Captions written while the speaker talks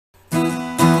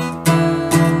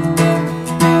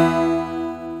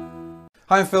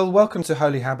Hi, I'm Phil. Welcome to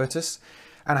Holy Habitus,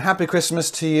 and a happy Christmas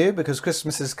to you, because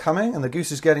Christmas is coming and the goose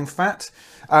is getting fat.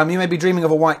 You may be dreaming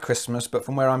of a white Christmas, but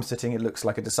from where I'm sitting it looks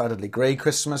like a decidedly grey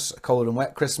Christmas, a cold and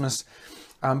wet Christmas.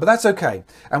 But that's okay.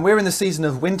 And we're in the season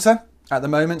of winter at the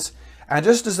moment, and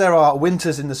just as there are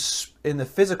winters in the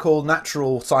physical,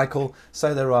 natural cycle,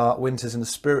 so there are winters in the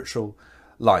spiritual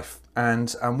life.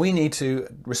 And we need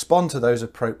to respond to those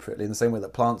appropriately in the same way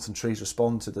that plants and trees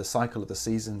respond to the cycle of the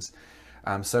seasons.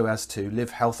 So as to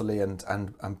live healthily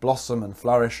and blossom and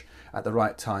flourish at the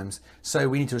right times. So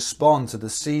we need to respond to the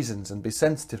seasons and be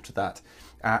sensitive to that.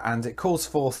 And it calls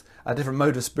forth a different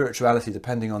mode of spirituality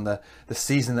depending on the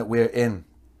season that we're in.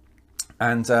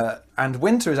 And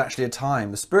winter is actually a time,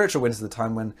 the spiritual winter is the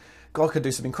time when God could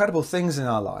do some incredible things in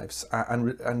our lives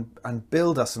and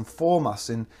build us and form us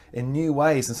in new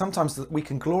ways. And sometimes we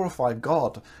can glorify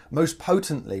God most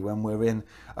potently when we're in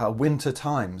winter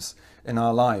times in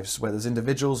our lives, whether as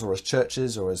individuals or as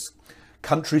churches or as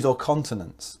countries or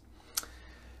continents.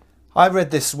 I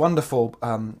read this wonderful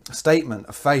statement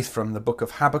of faith from the book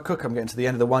of Habakkuk. I'm getting to the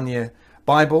end of the one-year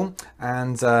Bible,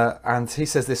 and he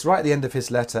says this right at the end of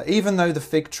his letter: even though the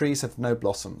fig trees have no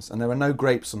blossoms and there are no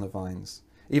grapes on the vines,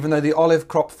 even though the olive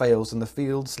crop fails and the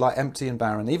fields lie empty and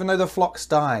barren, even though the flocks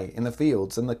die in the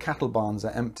fields and the cattle barns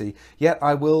are empty, yet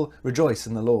I will rejoice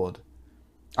in the Lord.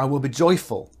 I will be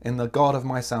joyful in the God of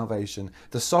my salvation.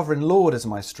 The sovereign Lord is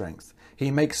my strength.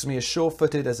 He makes me as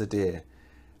sure-footed as a deer,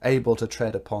 able to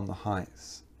tread upon the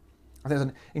heights. I think there's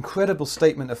an incredible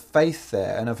statement of faith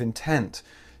there and of intent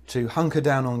to hunker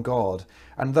down on God.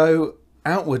 And though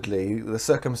outwardly the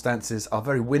circumstances are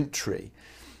very wintry,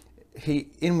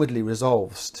 he inwardly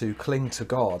resolves to cling to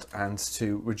God and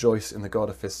to rejoice in the God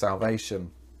of his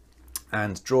salvation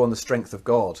and draw on the strength of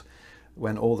God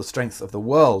when all the strength of the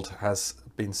world has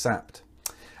been sapped.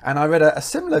 And I read a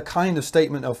similar kind of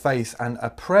statement of faith and a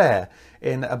prayer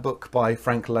in a book by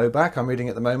Frank Loback. I'm reading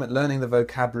at the moment, Learning the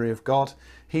Vocabulary of God.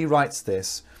 He writes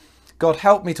this: God,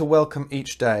 help me to welcome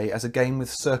each day as a game with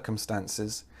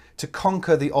circumstances, to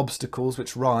conquer the obstacles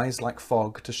which rise like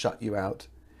fog to shut you out.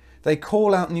 They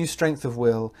call out new strength of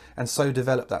will, and so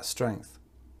develop that strength.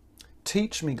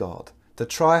 Teach me, God, to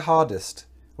try hardest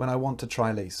when I want to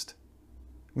try least.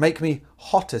 Make me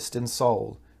hottest in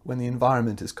soul when the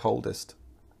environment is coldest,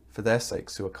 for their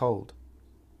sakes who are cold.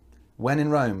 When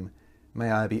in Rome, may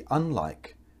I be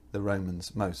unlike the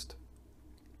Romans most.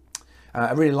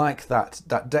 I really like that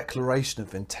declaration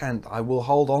of intent. I will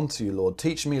hold on to you, Lord.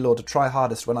 Teach me, Lord, to try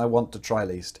hardest when I want to try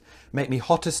least. Make me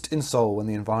hottest in soul when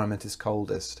the environment is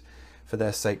coldest, for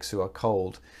their sakes who are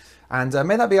cold. And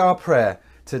may that be our prayer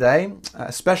today,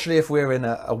 especially if we're in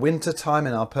a winter time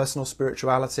in our personal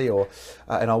spirituality or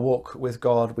in our walk with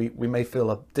God. We may feel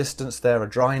a distance there, a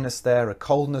dryness there, a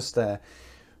coldness there.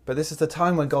 But this is the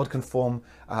time when God can form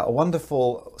a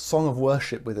wonderful song of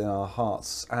worship within our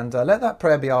hearts. And let that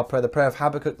prayer be our prayer, the prayer of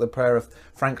Habakkuk, the prayer of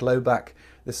Frank Loback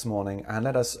this morning. And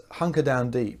let us hunker down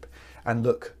deep and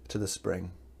look to the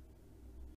spring.